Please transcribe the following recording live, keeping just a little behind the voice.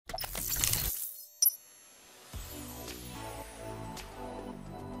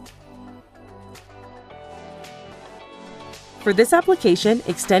For this application,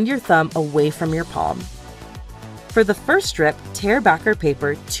 extend your thumb away from your palm. For the first strip, tear backer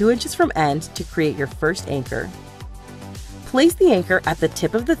paper 2 inches from end to create your first anchor. Place the anchor at the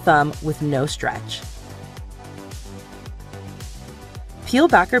tip of the thumb with no stretch. Peel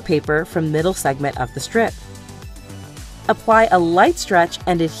backer paper from middle segment of the strip. Apply a light stretch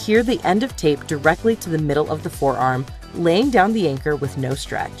and adhere the end of tape directly to the middle of the forearm, laying down the anchor with no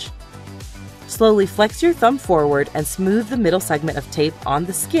stretch. Slowly flex your thumb forward and smooth the middle segment of tape on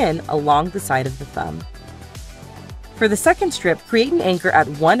the skin along the side of the thumb. For the second strip, create an anchor at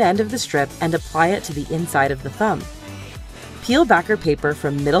one end of the strip and apply it to the inside of the thumb. Peel backer paper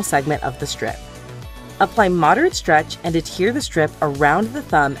from middle segment of the strip. Apply moderate stretch and adhere the strip around the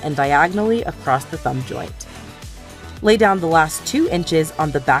thumb and diagonally across the thumb joint. Lay down the last 2 inches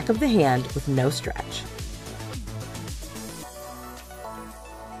on the back of the hand with no stretch.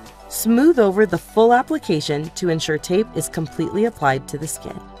 Smooth over the full application to ensure tape is completely applied to the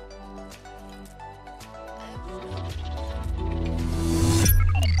skin.